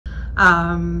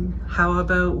How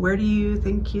about, where do you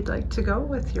think you'd like to go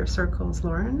with your circles,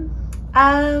 Lauren?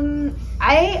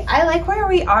 I like where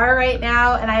we are right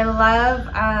now, and I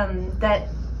love that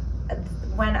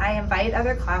when I invite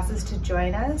other classes to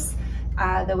join us,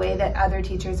 the way that other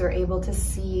teachers are able to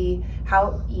see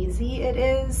how easy it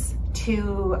is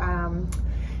to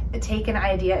take an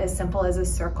idea as simple as a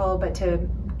circle, but to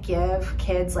give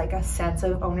kids like a sense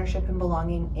of ownership and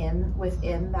belonging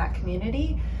within that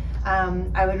community.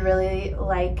 I would really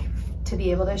like to be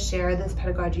able to share this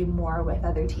pedagogy more with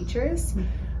other teachers.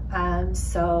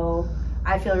 So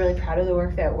I feel really proud of the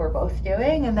work that we're both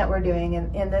doing and that we're doing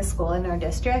in this school in our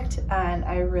district, and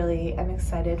I really am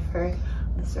excited for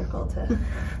the circle to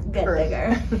get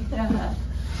bigger.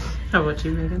 How about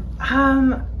you,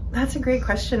 Megan? That's a great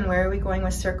question. Where are we going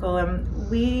with circle?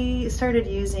 We started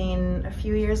using a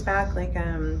few years back like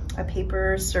a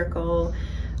paper circle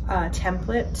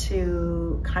template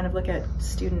to kind of look at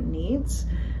student needs.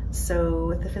 So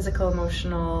with the physical,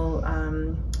 emotional,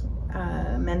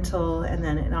 mental, and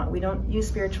then we don't use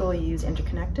spiritual, we use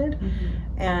interconnected.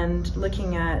 And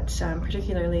looking at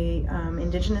particularly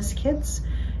Indigenous kids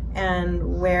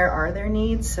and where are their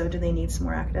needs. So do they need some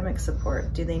more academic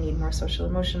support? Do they need more social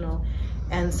emotional?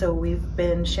 And so we've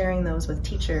been sharing those with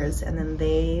teachers, and then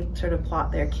they sort of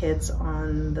plot their kids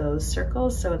on those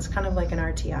circles. So it's kind of like an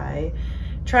RTI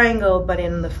triangle, but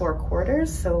in the 4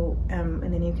 quarters. So, and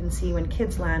then you can see when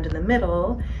kids land in the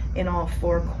middle in all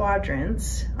 4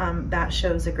 quadrants, that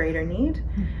shows a greater need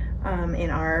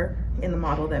in the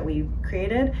model that we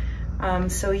created.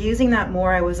 So using that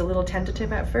more, I was a little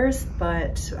tentative at first,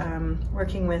 but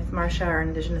working with Marcia, our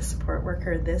Indigenous support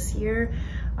worker this year,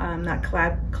 that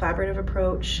collaborative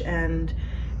approach, and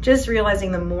just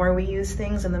realizing the more we use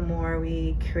things and the more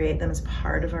we create them as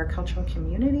part of our cultural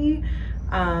community,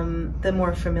 the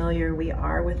more familiar we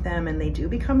are with them, and they do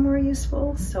become more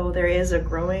useful. So there is a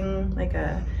growing, like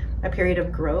a period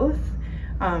of growth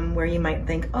where you might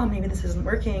think, oh, maybe this isn't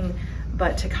working,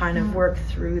 but to kind of work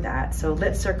through that. So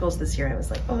lit circles this year, I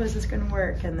was like, oh, is this going to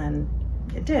work? And then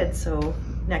it did. So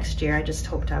next year, I just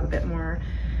hope to have a bit more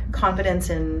confidence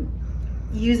in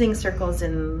using circles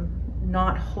in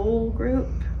not whole group,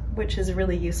 which is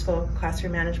really useful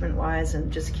classroom management wise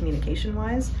and just communication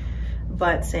wise,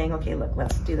 but saying, okay, look,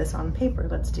 let's do this on paper.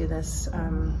 Let's do this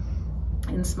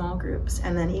in small groups.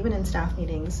 And then even in staff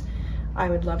meetings, I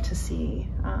would love to see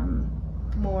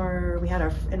more. We had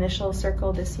our initial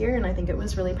circle this year, and I think it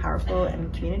was really powerful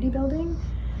and community building,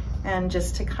 and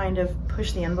just to kind of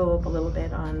push the envelope a little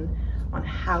bit on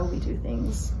how we do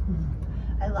things.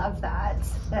 I love that.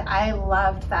 I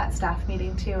loved that staff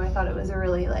meeting too. I thought it was a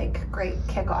really great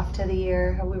kickoff to the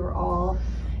year. We were all,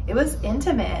 it was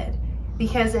intimate,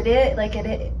 because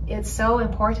it's so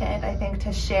important, I think,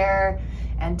 to share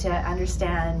and to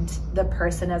understand the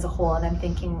person as a whole. And I'm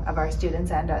thinking of our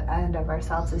students and of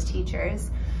ourselves as teachers.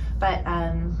 But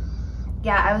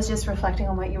yeah, I was just reflecting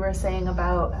on what you were saying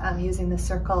about using the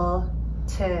circle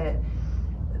to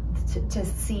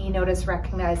see, notice,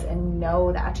 recognize, and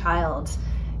know that child.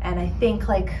 And I think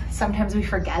sometimes we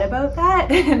forget about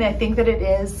that. And I think that it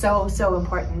is so, so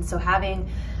important. So having,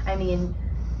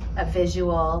 a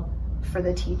visual for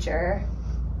the teacher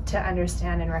to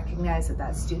understand and recognize that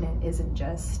that student isn't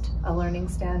just a learning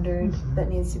standard that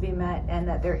needs to be met, and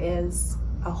that there is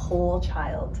a whole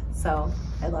child. So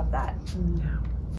I love that. Yeah.